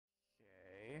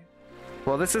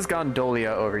Well, this is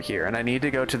Gondolia over here, and I need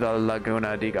to go to the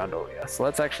Laguna di Gondolia. So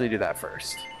let's actually do that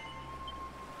first.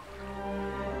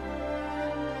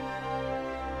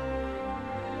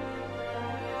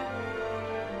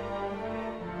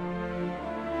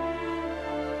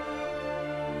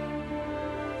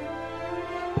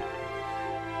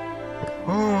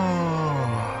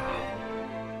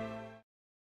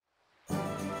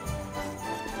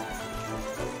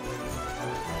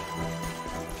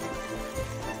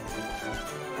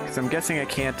 Because I'm guessing I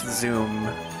can't zoom.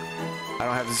 I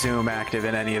don't have zoom active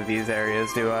in any of these areas,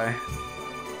 do I?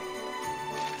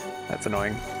 That's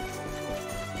annoying.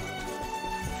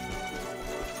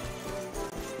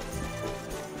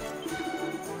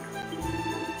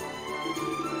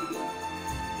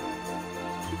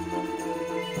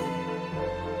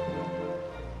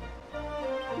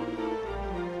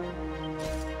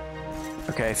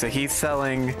 Okay, so he's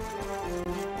selling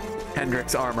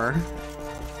Hendrik's armor.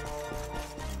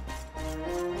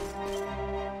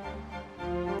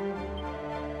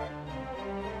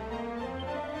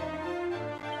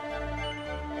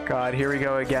 God, here we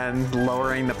go again,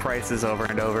 lowering the prices over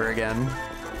and over again.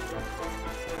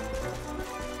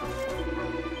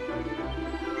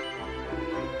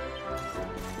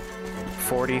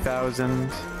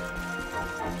 $40,000.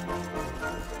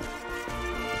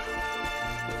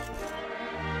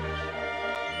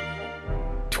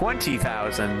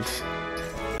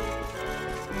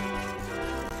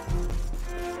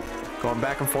 $20,000. Going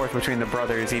back and forth between the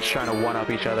brothers, each trying to one-up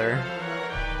each other.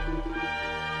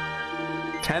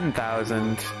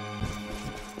 10,000.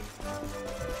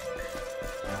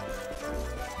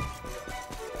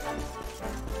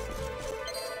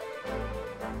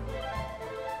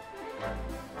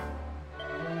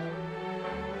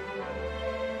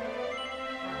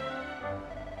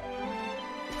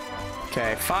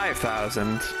 Okay,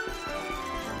 5,000.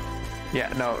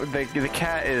 Yeah, no, the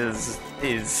cat is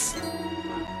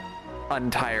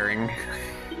untiring.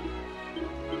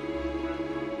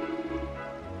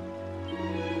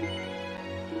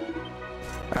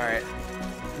 Alright.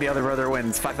 The other brother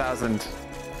wins. 5,000.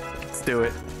 Let's do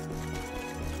it.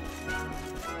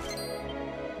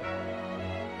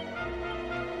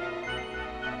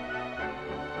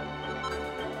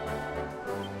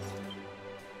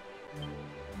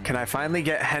 Can I finally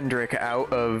get Hendrik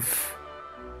out of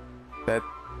that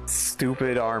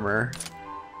stupid armor?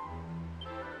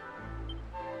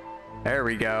 There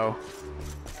we go.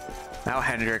 Now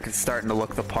Hendrik is starting to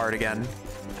look the part again.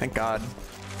 Thank God.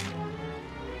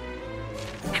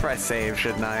 Try save,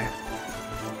 shouldn't I?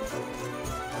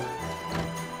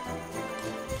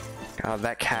 God,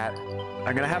 that cat.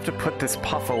 I'm gonna have to put this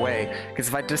puff away, because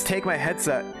if I just take my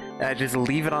headset and I just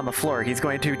leave it on the floor, he's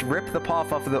going to rip the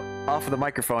puff off of the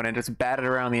microphone and just bat it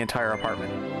around the entire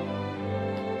apartment.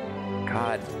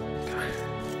 God.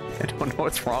 I don't know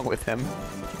what's wrong with him.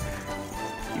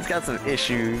 He's got some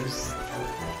issues.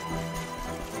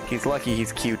 He's lucky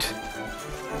he's cute.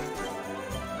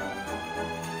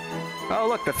 Oh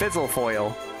look, the fizzle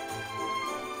foil.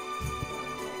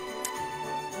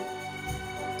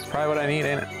 It's probably what I need,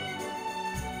 ain't it?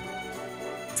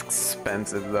 It's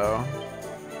expensive though.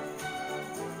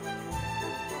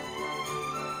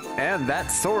 And that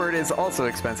sword is also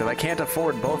expensive. I can't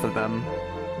afford both of them.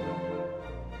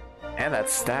 And that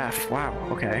staff. Wow,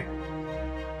 okay.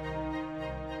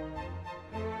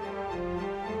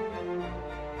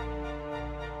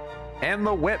 And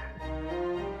the whip.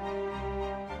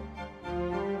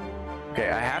 Okay,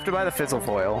 I have to buy the fizzle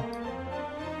foil.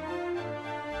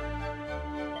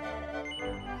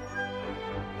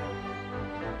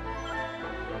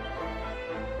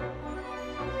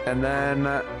 And then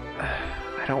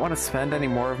I don't want to spend any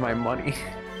more of my money.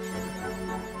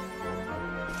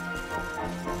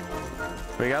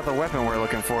 We got the weapon we're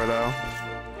looking for though.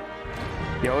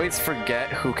 You always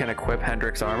forget who can equip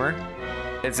Hendrik's armor.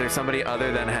 Is there somebody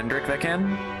other than Hendrik that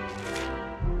can?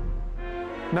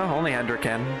 No, only Hendrik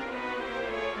can.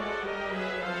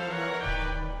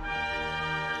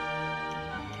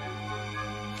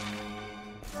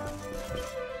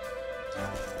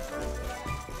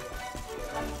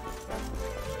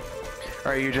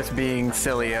 Or are you just being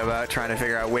silly about trying to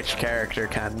figure out which character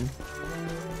can?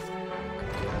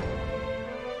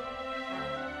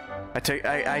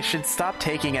 I should stop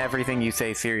taking everything you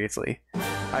say seriously.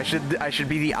 I should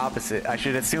be the opposite. I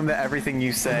should assume that everything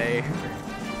you say...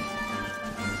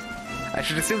 I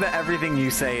should assume that everything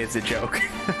you say is a joke,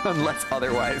 unless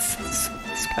otherwise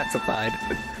specified.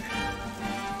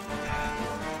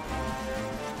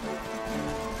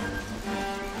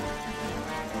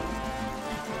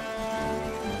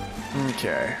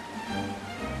 Okay.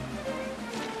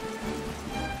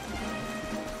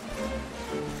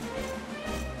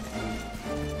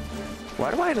 Why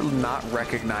do I not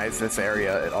recognize this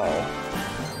area at all?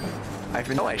 I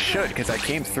know I should, because I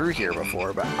came through here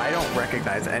before, but I don't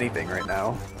recognize anything right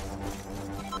now.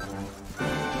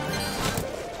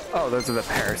 Oh, those are the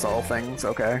parasol things,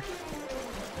 okay.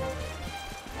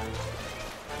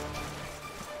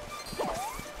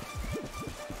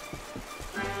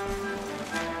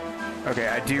 Okay,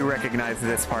 I do recognize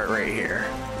this part right here.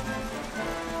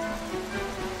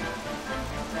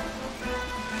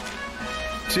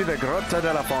 To the Grotta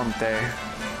della Fonte.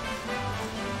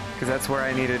 Because that's where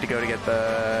I needed to go to get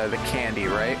the candy,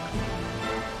 right?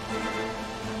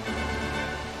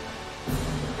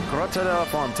 Grotta della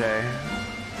Fonte.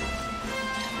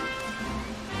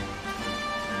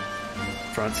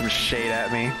 Throwing some shade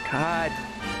at me. God.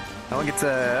 That one gets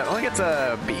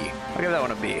a B. I'll give that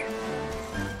one a B.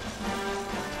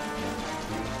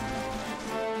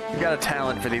 You got a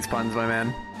talent for these puns, my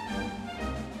man.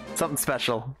 Something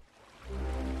special.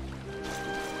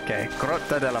 Okay,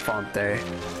 Grotta della Fonte.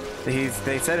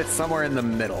 They said it's somewhere in the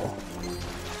middle.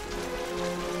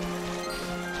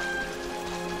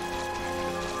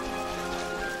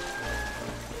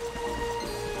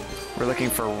 We're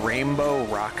looking for rainbow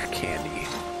rock candy.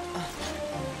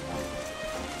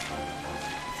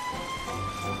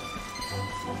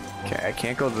 Okay, I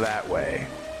can't go that way.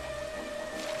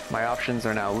 My options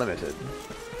are now limited.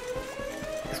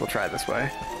 Guess we'll try this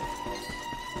way.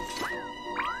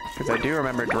 Because I do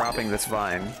remember dropping this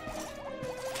vine.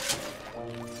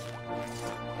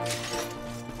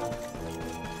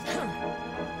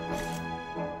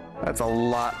 That's a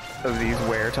lot of these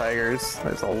were-tigers.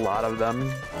 There's a lot of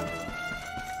them.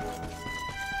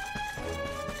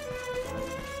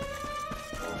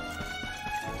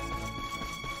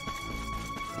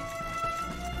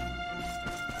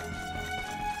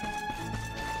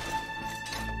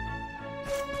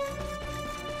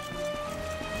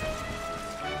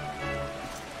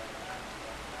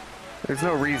 There's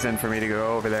no reason for me to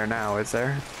go over there now, is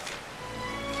there?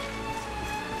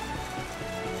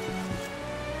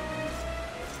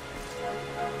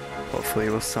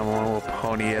 Hopefully someone will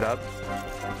pony it up.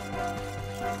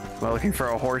 Am I looking for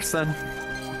a horse then?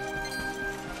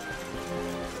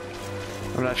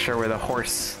 I'm not sure where the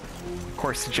horse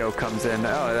joke comes in.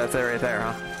 Oh, that's it right there,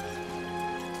 huh?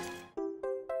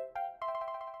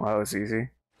 Well, that was easy.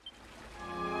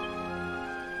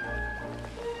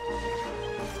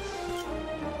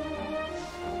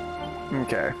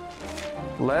 Okay,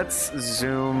 let's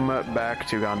zoom back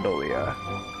to Gondolia.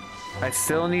 I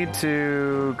still need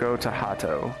to go to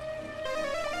Hato.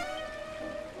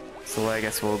 So I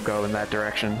guess we'll go in that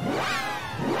direction.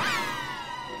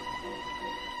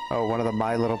 Oh, one of the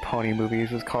My Little Pony movies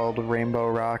was called Rainbow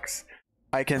Rocks.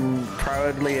 I can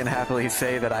proudly and happily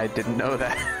say that I didn't know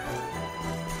that.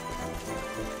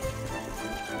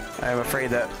 I am afraid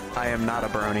that I am not a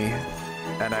brony,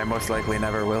 and I most likely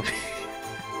never will be.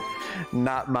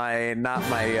 Not my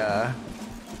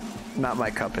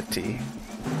cup of tea.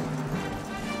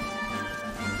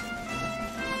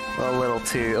 A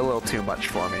little too much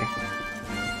for me.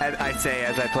 I say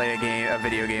as I play a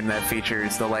video game that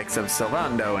features the likes of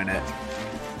Sylvando in it.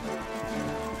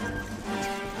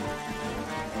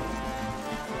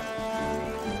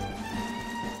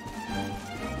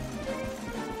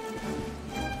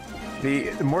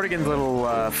 The Mortigan's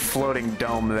little floating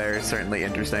dome there is certainly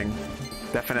interesting.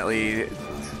 Definitely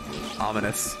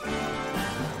ominous.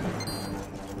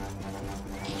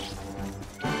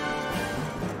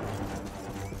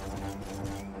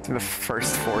 It's in the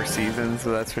first 4 seasons,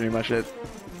 so that's pretty much it.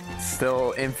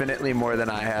 Still infinitely more than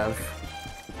I have.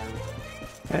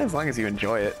 And as long as you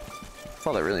enjoy it, that's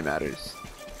all that really matters.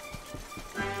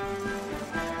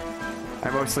 I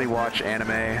mostly watch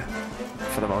anime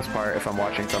for the most part if I'm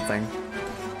watching something.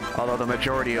 Although the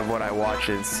majority of what I watch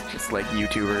is just like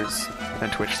YouTubers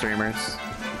and Twitch streamers.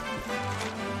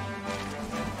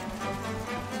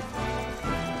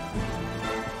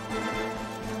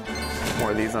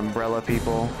 More of these umbrella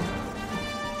people.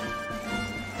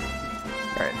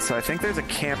 Alright, so I think there's a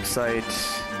campsite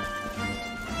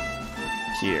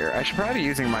here. I should probably be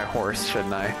using my horse,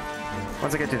 shouldn't I?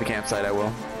 Once I get to the campsite, I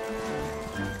will.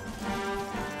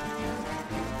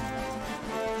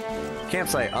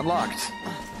 Campsite unlocked.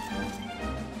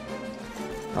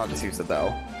 I'll just use the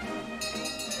bell.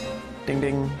 Ding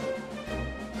ding.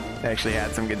 They actually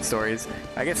had some good stories.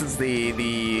 I guess it's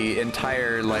the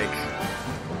entire like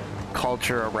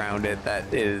culture around it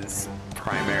that is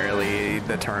primarily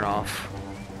the turnoff.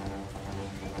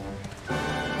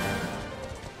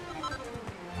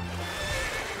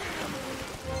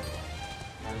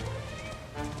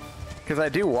 Because I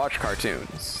do watch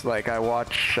cartoons. Like I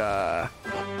watch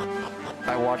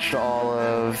I watched all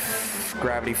of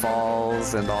Gravity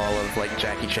Falls and all of like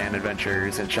Jackie Chan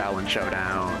Adventures and Shaolin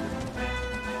Showdown.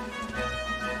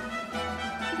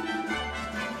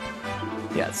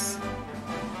 Yes.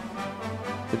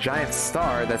 The giant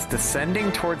star that's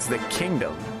descending towards the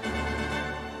kingdom.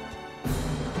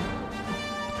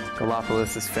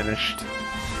 Gallopolis is finished.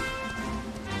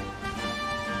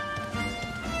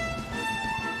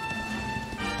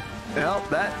 Well,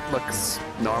 that looks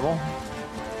normal.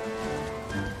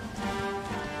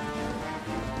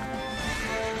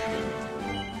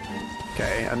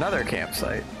 Okay, another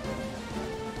campsite.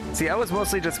 See, I was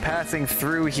mostly just passing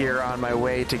through here on my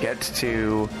way to get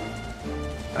to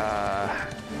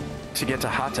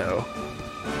Hato.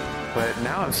 But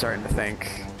now I'm starting to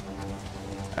think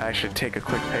I should take a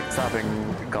quick pit stop in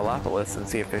Gallopolis and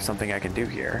see if there's something I can do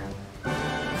here.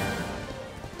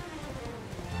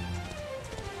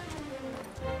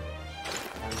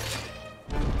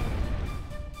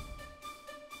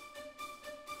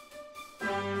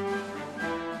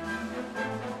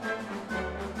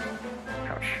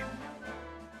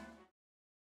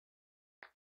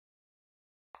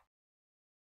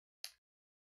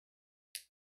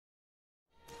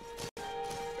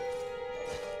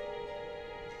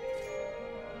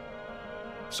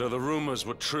 So the rumors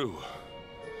were true.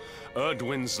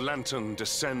 Erdwin's lantern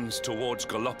descends towards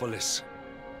Gallopolis.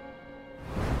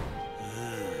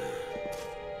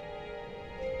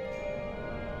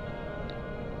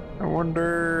 I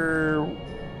wonder...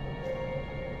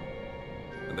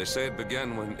 And they say it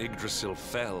began when Yggdrasil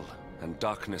fell and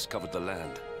darkness covered the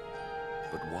land.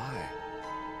 But why?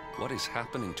 What is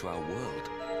happening to our world?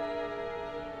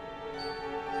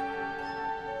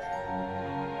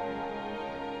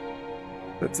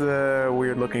 That's a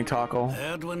weird-looking toggle.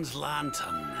 Erdwin's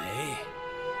lantern, eh?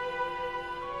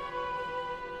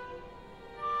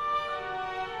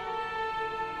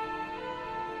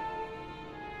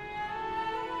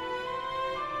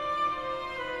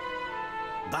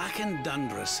 Back in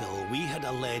Dundrasil, we had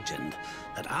a legend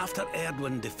that after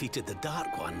Erdwin defeated the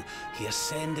Dark One, he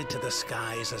ascended to the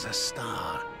skies as a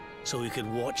star, so he could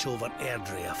watch over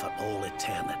Erdrea for all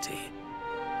eternity.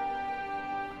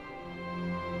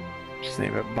 Just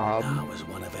name it Bob. That was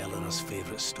one of Eleanor's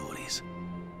favorite stories.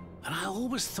 And I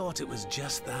always thought it was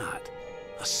just that.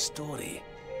 A story.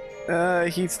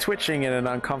 He's twitching in an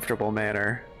uncomfortable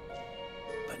manner.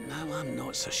 But now I'm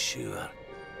not so sure.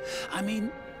 I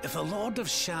mean, if the Lord of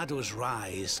Shadow's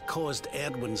rise caused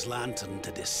Erdwin's lantern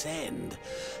to descend...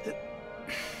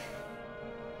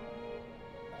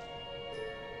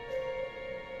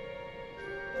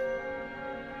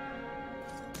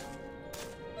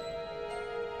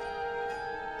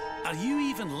 Are you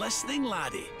even listening,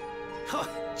 laddie? Oh,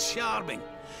 charming.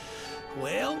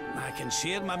 Well, I can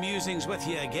share my musings with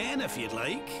you again if you'd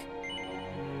like.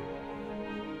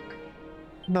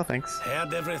 No thanks.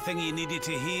 Heard everything you needed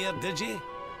to hear, did you?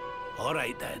 All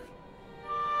right then.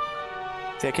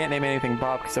 See, I can't name anything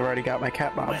Bob because I've already got my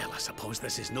cat Bob. Well, I suppose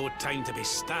this is no time to be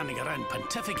standing around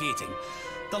pontificating.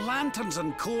 The lantern's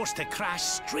on course to crash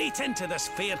straight into this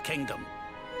fair kingdom.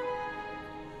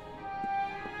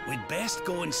 We'd best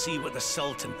go and see what the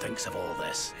Sultan thinks of all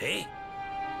this, eh?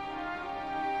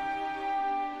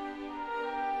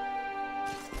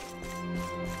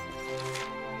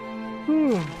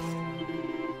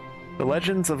 The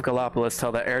legends of Gallopolis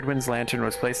tell that Erdwin's lantern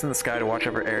was placed in the sky to watch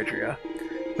over Erdrea.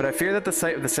 But I fear that the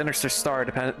sight of the sinister star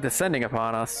descending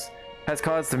upon us has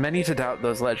caused many to doubt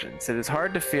those legends. It is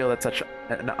hard to feel that such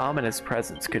an ominous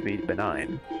presence could be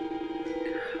benign.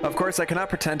 Of course, I cannot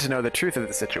pretend to know the truth of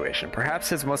the situation. Perhaps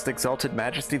His Most Exalted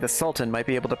Majesty the Sultan might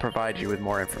be able to provide you with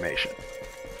more information.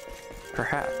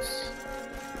 Perhaps.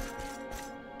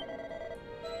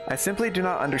 I simply do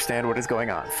not understand what is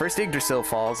going on. First Yggdrasil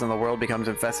falls and the world becomes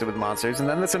infested with monsters, and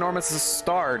then this enormous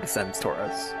star descends toward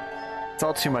us. It's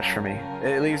all too much for me.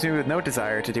 It leaves me with no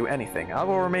desire to do anything. I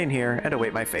will remain here and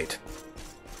await my fate.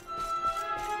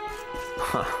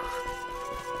 Huh.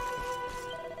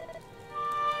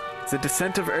 Is the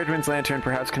descent of Erdwin's lantern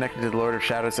perhaps connected to the Lord of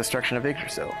Shadow's destruction of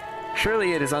Yggdrasil?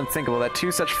 Surely it is unthinkable that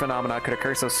two such phenomena could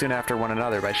occur so soon after one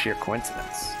another by sheer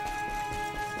coincidence.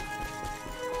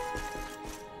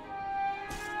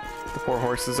 The poor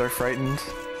horses are frightened.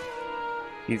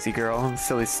 Easy girl, the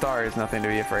silly star is nothing to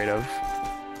be afraid of.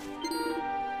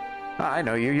 Ah, I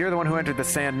know you. You're the one who entered the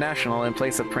Sand National in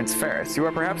place of Prince Ferris. You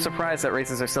are perhaps surprised that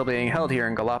races are still being held here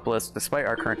in Gallopolis despite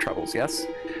our current troubles, yes?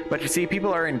 But you see,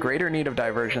 people are in greater need of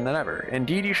diversion than ever.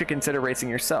 Indeed, you should consider racing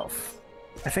yourself.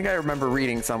 I think I remember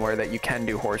reading somewhere that you can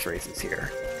do horse races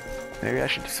here. Maybe I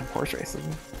should do some horse racing.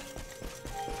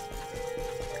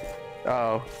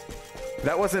 Oh.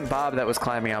 That wasn't Bob that was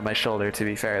climbing on my shoulder, to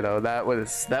be fair, though. That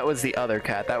was the other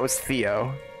cat. That was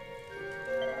Theo.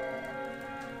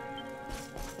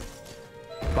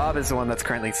 Bob is the one that's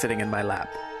currently sitting in my lap.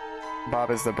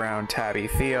 Bob is the brown tabby.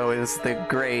 Theo is the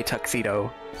gray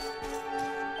tuxedo.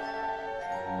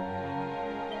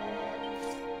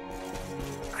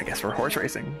 I guess we're horse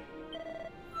racing.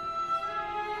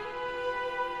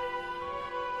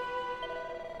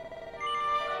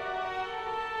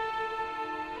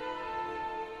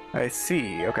 I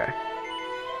see, okay.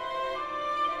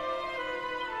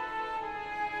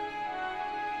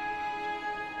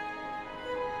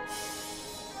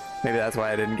 Maybe that's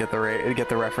why I didn't get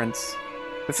the reference.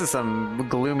 This is some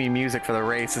gloomy music for the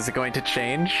race. Is it going to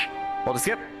change? Hold a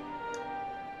skip.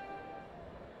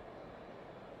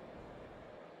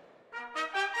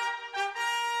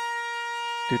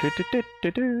 Do do do do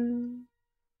do do.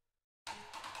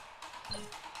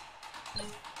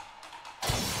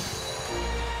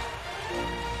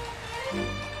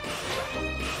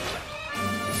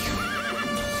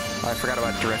 Oh, I forgot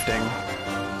about drifting.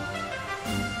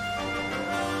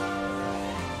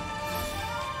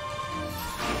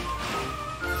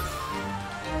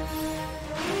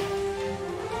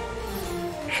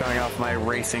 Showing off my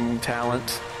racing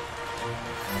talent.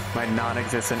 My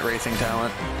non-existent racing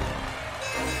talent.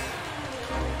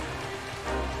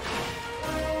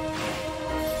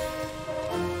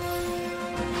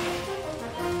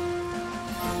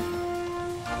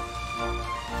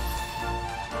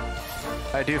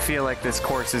 I do feel like this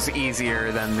course is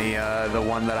easier than the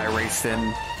one that I raced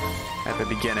in at the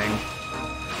beginning.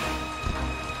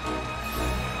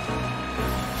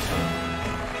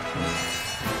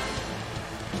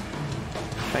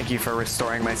 Thank you for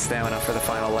restoring my stamina for the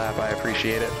final lap. I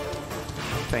appreciate it.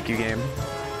 Thank you, game.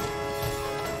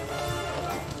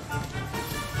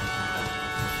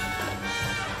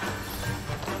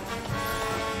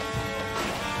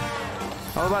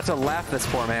 I'm about to lap this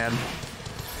poor man.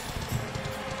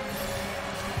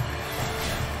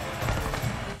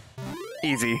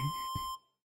 Easy.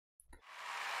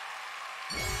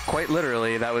 Quite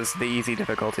literally, that was the easy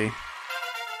difficulty.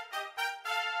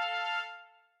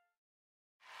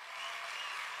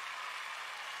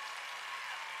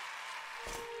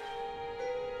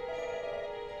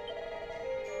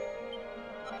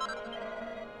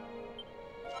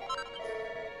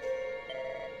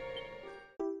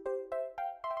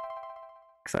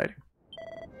 Exciting.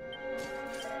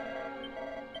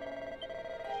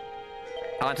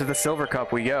 Onto the Silver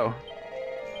Cup we go.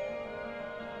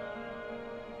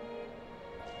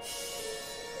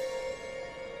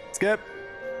 Skip.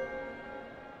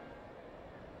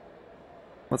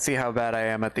 Let's see how bad I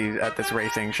am at this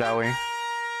racing, shall we?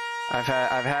 I've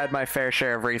had my fair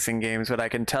share of racing games, but I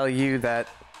can tell you that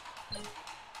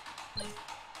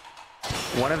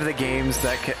one of the games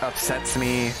that upsets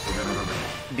me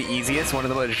the easiest, one of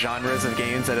the most genres of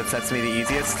games that upsets me the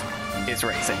easiest, is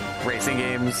racing. Racing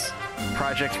games.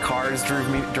 Project Cars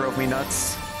drove me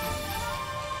nuts.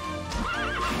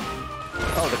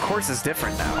 Oh, the course is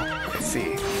different now. I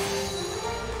see.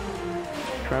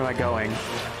 Where am I going?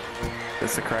 Is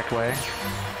this the correct way?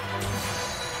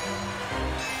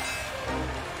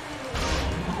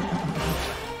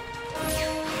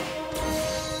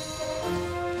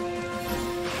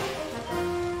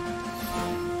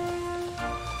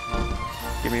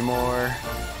 Give me more.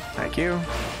 Thank you.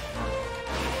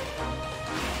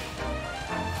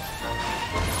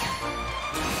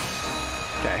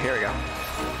 Okay, here we go.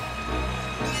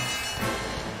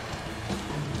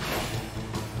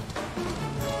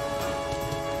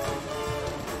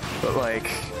 But like,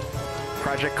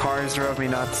 Project Cars drove me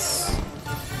nuts.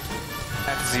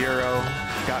 F-Zero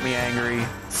got me angry.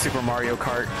 Super Mario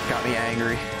Kart got me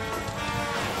angry.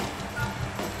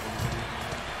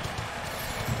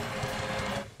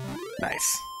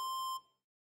 Nice.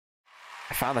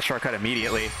 I found the shortcut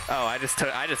immediately. Oh, I just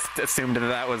assumed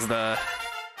that was the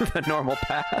the normal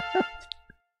path.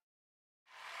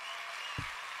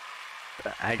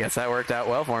 I guess that worked out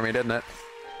well for me, didn't it?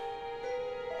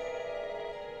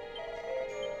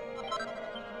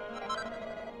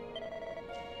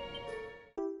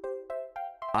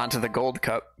 Onto the Gold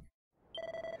Cup.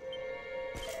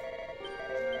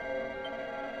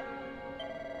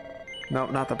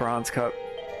 Nope, not the Bronze Cup.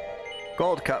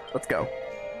 Gold Cup, let's go.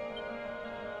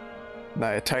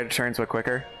 The tighter turns were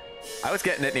quicker. I was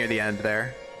getting it near the end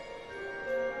there.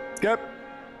 Skip.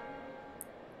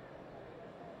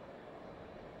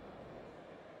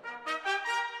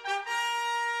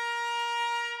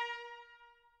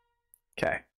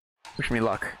 Okay. Wish me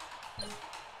luck.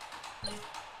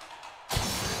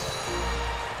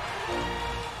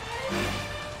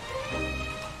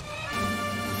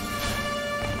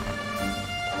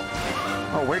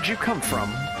 Oh, where'd you come from?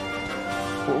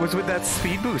 What was with that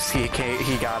speed boost he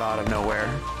got out of nowhere?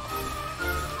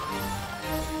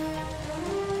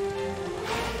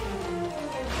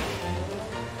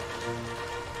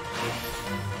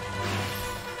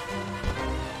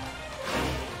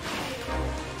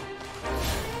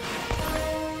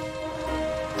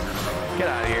 Get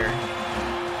out of here.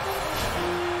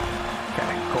 Okay,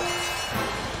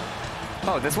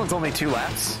 cool. Oh, this one's only 2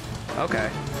 laps?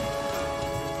 Okay.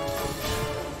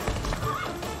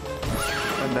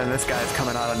 And then this guy's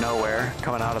coming out of nowhere,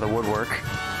 coming out of the woodwork.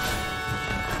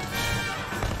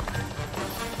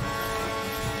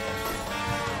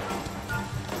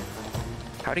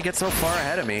 How'd he get so far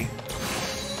ahead of me?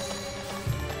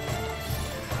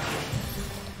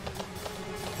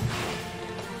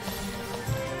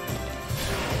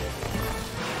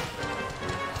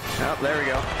 Oh, there we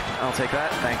go. I'll take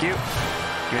that. Thank you.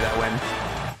 Give me that win.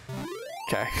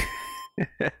 Okay.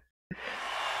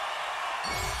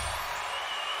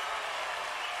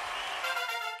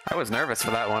 I was nervous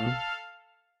for that one.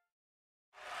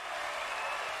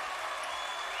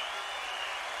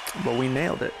 But we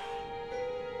nailed it.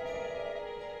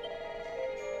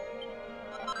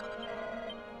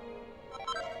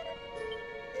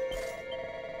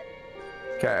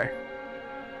 Okay.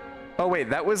 Oh wait,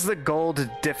 that was the gold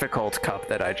difficult cup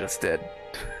that I just did.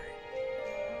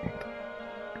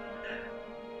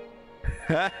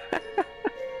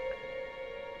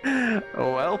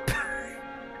 Welp.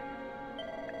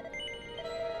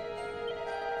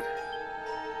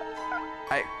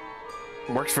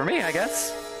 Works for me, I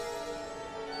guess.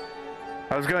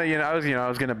 I was gonna, I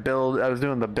was gonna build. I was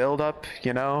doing the build up,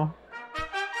 you know.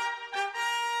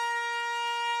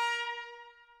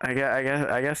 I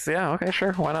guess, yeah. Okay,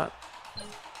 sure. Why not?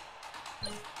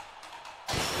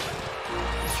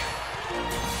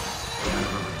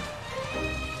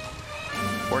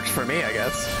 Works for me, I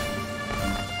guess.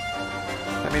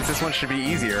 That means this one should be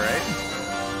easier, right?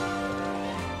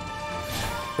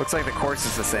 Looks like the course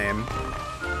is the same.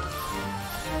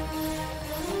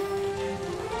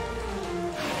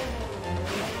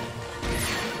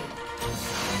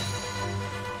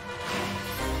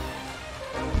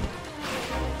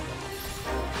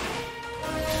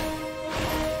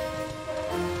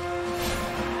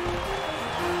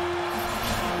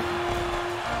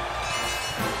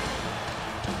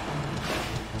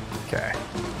 Okay.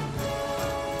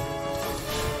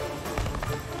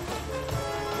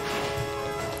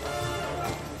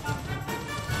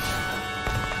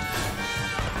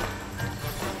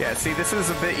 Yeah, see, this is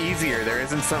a bit easier. There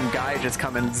isn't some guy just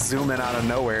coming zooming out of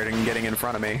nowhere and getting in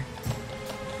front of me.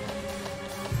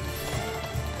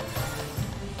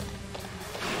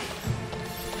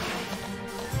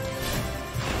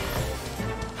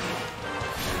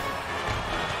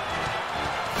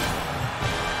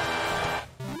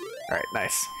 Alright,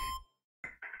 nice.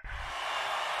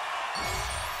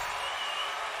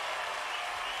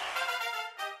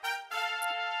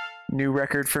 New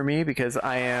record for me because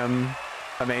I am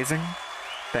amazing.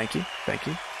 Thank you, thank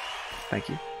you, thank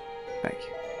you, thank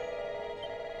you.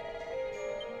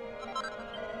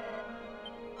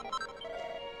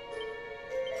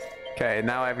 Okay,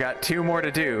 now I've got 2 more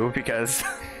to do because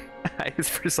I,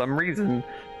 for some reason,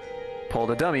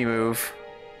 pulled a dummy move.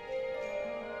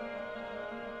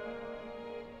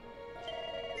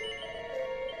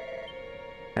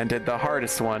 And did the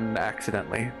hardest one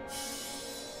accidentally.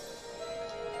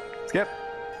 Skip.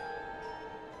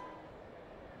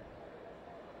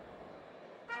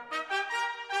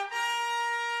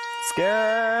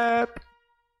 Skip.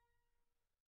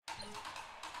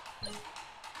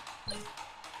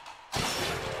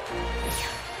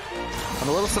 I'm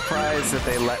a little surprised that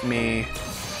they let me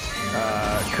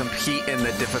compete in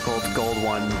the difficult gold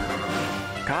one.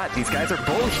 God, these guys are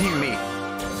bullying me.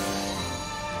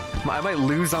 I might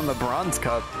lose on the bronze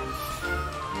cup.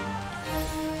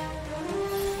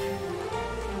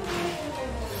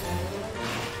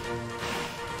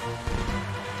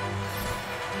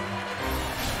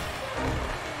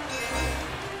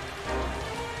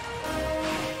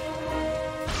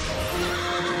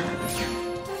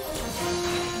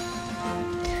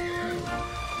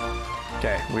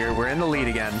 Okay, we're in the lead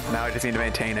again. Now I just need to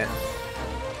maintain it.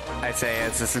 I say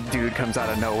as this dude comes out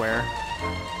of nowhere.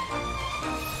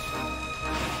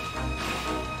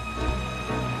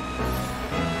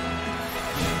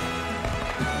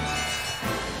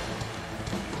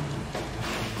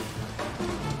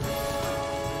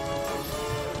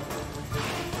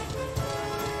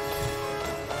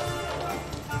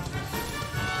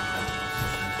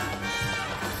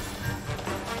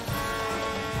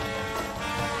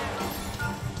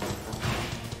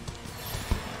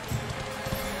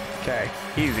 Okay,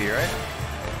 easy, right?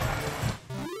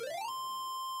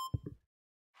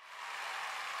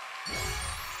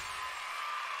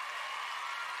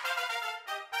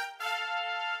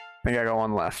 I think I got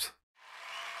one left.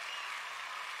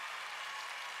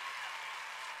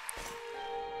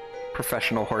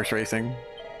 Professional horse racing.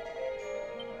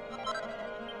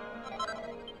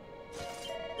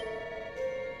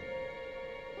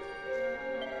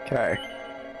 Okay.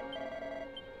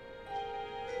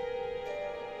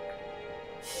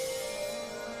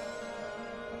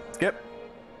 Skip.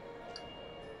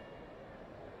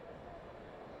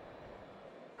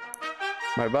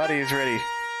 My body is ready.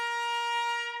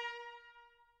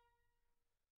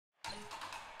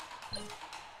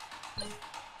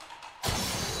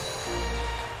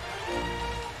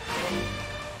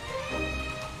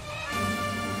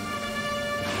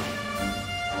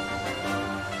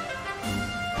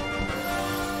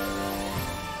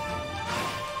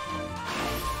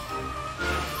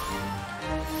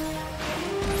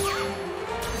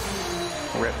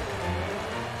 Rip.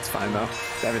 It's fine though.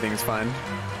 Everything's fine.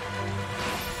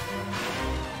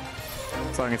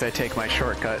 As long as I take my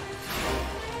shortcut.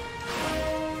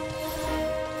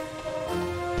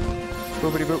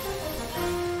 Boopity boop.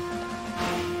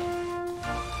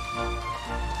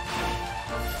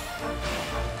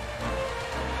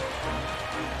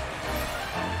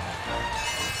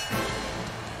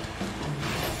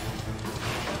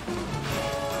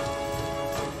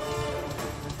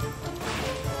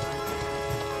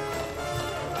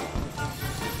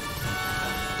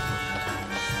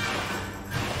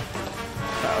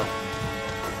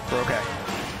 We're okay.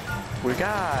 We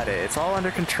got it. It's all under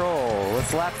control.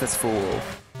 Let's lap this fool.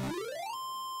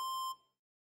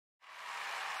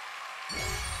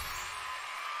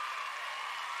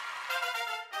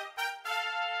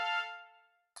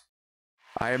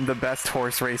 I am the best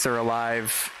horse racer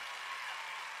alive.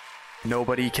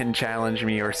 Nobody can challenge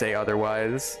me or say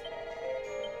otherwise.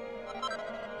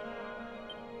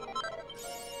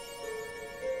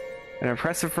 An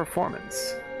impressive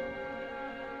performance.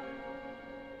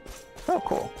 Oh,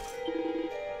 cool.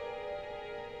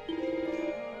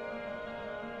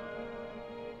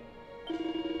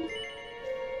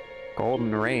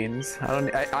 Golden reins.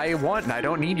 I want and I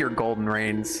don't need your golden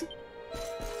reins.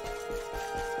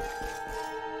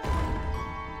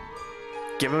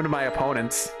 Give them to my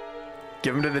opponents.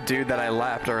 Give them to the dude that I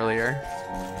lapped earlier.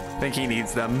 I think he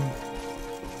needs them.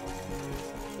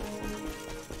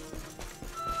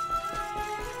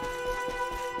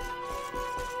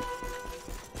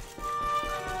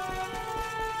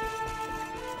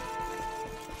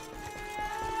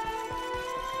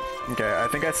 Okay, I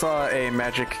think I saw a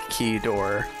magic key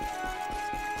door.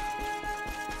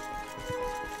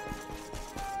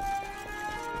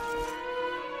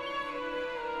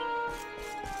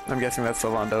 I'm guessing that's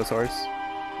Solando's horse.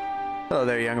 Hello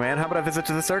there, young man. How about a visit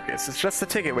to the circus? It's just a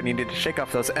ticket when you need to shake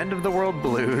off those end-of-the-world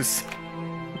blues.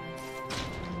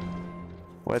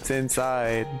 What's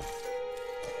inside?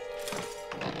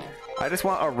 I just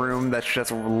want a room that's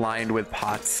just lined with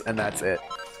pots, and that's it.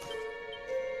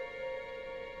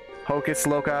 Hocus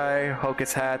loci,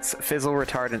 hocus hats, fizzle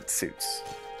retardant suits.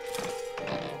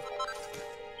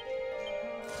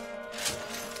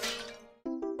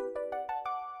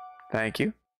 Thank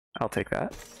you. I'll take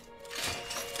that.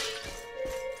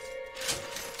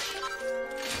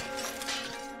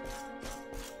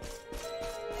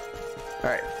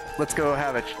 Alright, let's go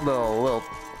have a little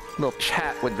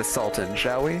chat with the Sultan,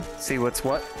 shall we? See what's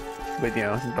what? With, you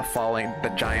know,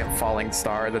 the giant falling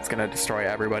star that's gonna destroy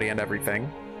everybody and everything.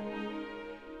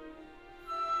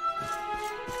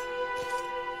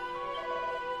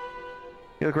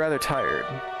 You look rather tired.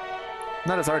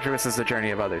 Not as arduous as the journey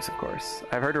of others, of course.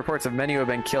 I've heard reports of many who have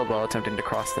been killed while attempting to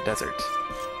cross the desert.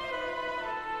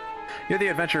 You're the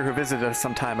adventurer who visited us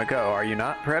some time ago, are you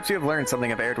not? Perhaps you have learned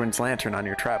something of Erdwin's lantern on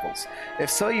your travels.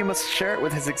 If so, you must share it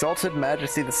with His Exalted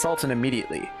Majesty the Sultan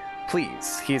immediately.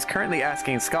 Please, he is currently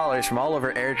asking scholars from all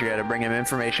over Erdria to bring him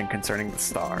information concerning the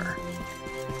star.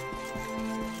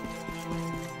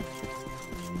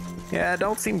 Yeah,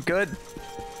 don't seem good.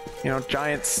 You know,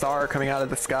 giant star coming out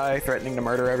of the sky, threatening to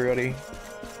murder everybody.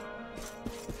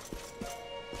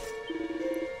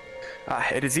 Ah,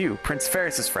 it is you, Prince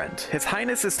Ferris's friend. His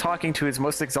Highness is talking to His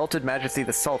Most Exalted Majesty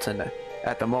the Sultan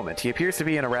at the moment. He appears to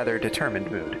be in a rather determined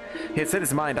mood. He has set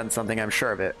his mind on something, I'm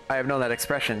sure of it. I have known that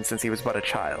expression since he was but a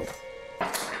child.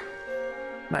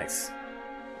 Nice.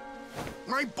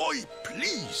 My boy,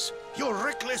 please! Your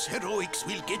reckless heroics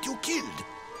will get you killed.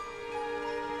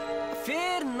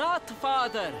 Fear not,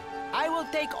 father. I will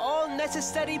take all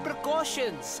necessary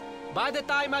precautions. By the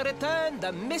time I return,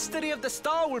 the mystery of the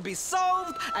star will be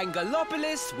solved and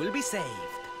Gallopolis will be saved.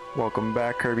 Welcome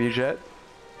back, Kirby Jet.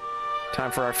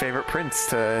 Time for our favorite prince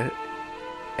to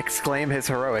exclaim his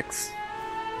heroics.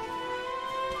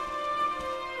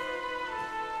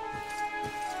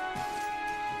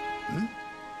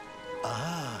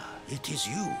 Ah, it is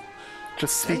you.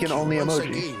 Just speaking Thank you only once emoji.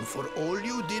 again for all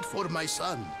you did for my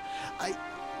son.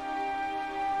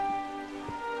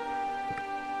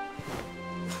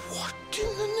 What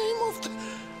in the name of the...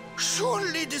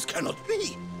 Surely this cannot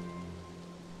be.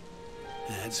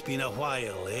 It's been a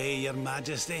while, eh, Your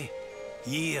Majesty?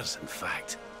 Years, in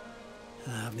fact.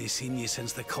 I haven't seen you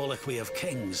since the Colloquy of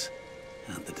Kings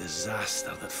and the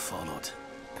disaster that followed.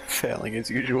 Failing as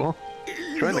usual.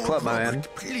 Join the Lord club, my man.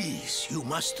 Robert, please, you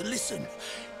must listen.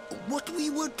 What we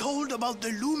were told about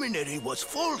the luminary was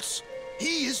false.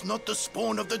 He is not the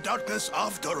spawn of the darkness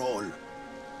after all.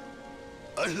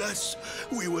 Alas,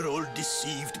 we were all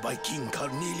deceived by King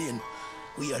Carnelian.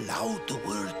 We allowed the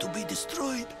world to be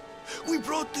destroyed. We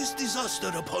brought this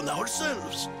disaster upon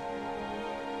ourselves.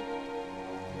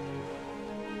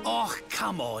 Oh,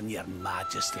 come on, Your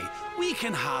Majesty. We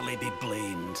can hardly be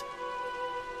blamed.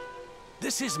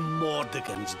 This is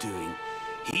Mordegon's doing.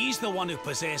 He's the one who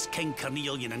possessed King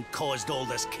Carnelian and caused all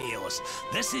this chaos.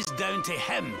 This is down to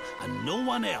him and no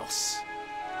one else.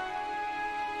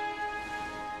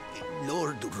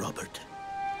 Lord Robert.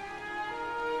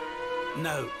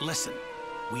 Now, listen.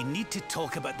 We need to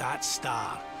talk about that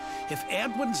star. If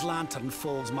Erdwin's lantern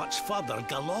falls much further,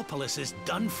 Gallopolis is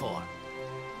done for.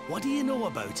 What do you know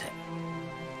about it?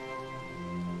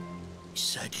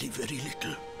 Sadly, very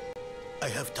little. I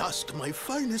have tasked my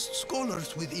finest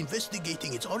scholars with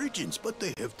investigating its origins, but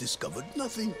they have discovered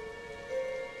nothing.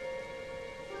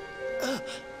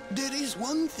 There is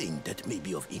one thing that may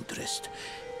be of interest.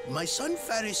 My son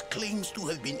Faris claims to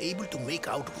have been able to make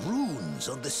out runes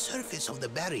on the surface of the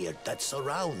barrier that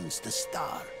surrounds the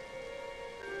star.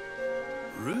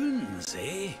 Runes,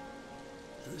 eh?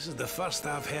 This is the first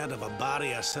I've heard of a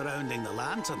barrier surrounding the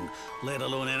lantern, let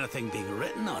alone anything being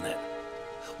written on it.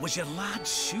 Was your lad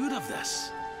sure of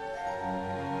this?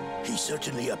 He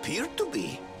certainly appeared to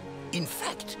be. In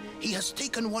fact, he has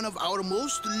taken one of our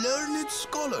most learned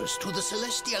scholars to the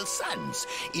Celestial Sands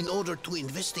in order to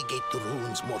investigate the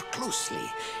runes more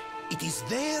closely. It is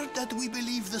there that we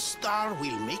believe the star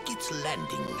will make its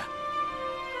landing.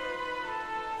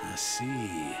 I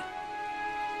see.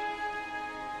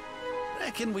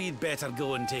 Reckon we'd better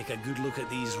go and take a good look at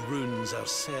these runes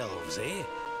ourselves, eh?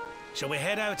 Shall we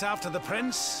head out after the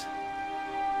prince?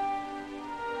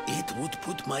 It would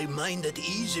put my mind at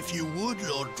ease if you would,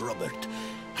 Lord Robert.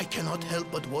 I cannot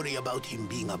help but worry about him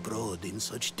being abroad in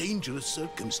such dangerous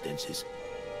circumstances.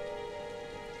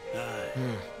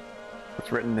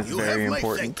 What's written is You very have my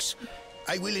important. thanks.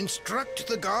 I will instruct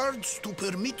the guards to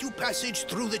permit you passage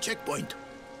through the checkpoint.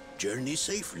 Journey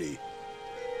safely.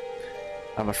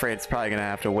 I'm afraid it's probably gonna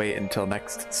have to wait until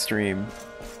next stream.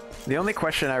 The only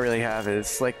question I really have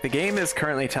is, like, the game is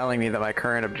currently telling me that my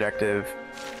current objective,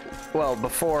 well,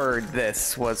 before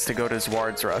this, was to go to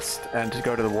Zward's Rust and to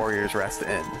go to the Warrior's Rest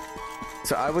Inn.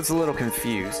 So I was a little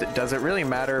confused. Does it really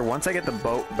matter once I get the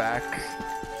boat back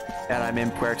and I'm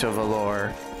in Puerto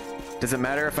Valor? Does it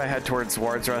matter if I head towards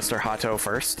Zward's Rust or Hato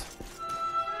first?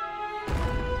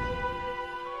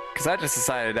 Because I just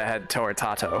decided to head towards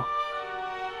Hato.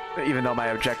 Even though my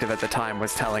objective at the time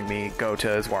was telling me go to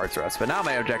Zward's Rust, but now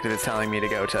my objective is telling me to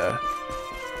go to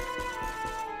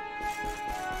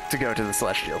the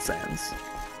Celestial Sands.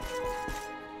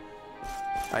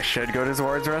 I should go to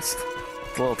Zward's Rust?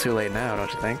 It's a little too late now,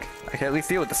 don't you think? I can at least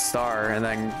deal with the star and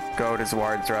then go to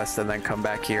Zward's Rust and then come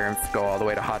back here and go all the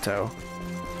way to Hato.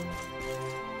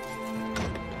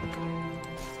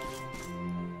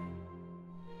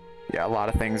 Yeah, a lot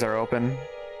of things are open.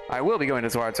 I will be going to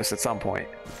Zward's Rust at some point.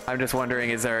 I'm just wondering,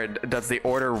 does the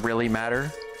order really matter?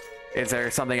 Is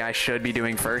there something I should be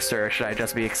doing first, or should I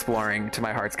just be exploring to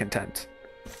my heart's content?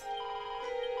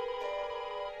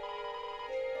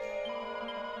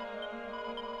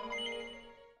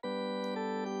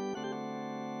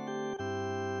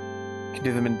 You can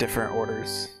do them in different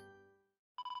orders.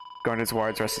 Going to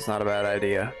Zward's Rust is not a bad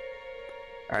idea.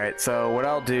 Alright, so what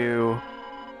I'll do...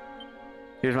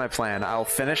 Here's my plan. I'll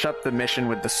finish up the mission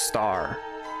with the star.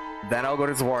 Then I'll go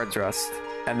to Zward's Rust.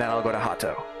 And then I'll go to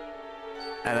Hato.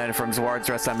 And then from Zward's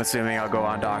Rust, I'm assuming I'll go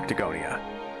on to Octagonia.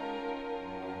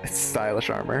 It's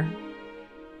stylish armor.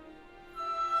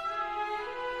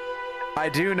 I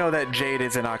do know that Jade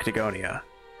is in Octagonia.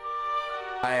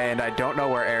 And I don't know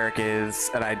where Eric is.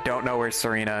 And I don't know where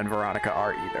Serena and Veronica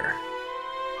are either.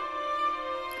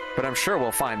 But I'm sure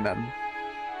we'll find them.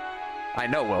 I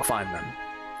know we'll find them.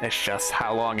 It's just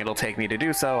how long it'll take me to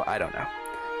do so, I don't know.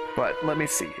 But let me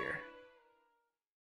see here.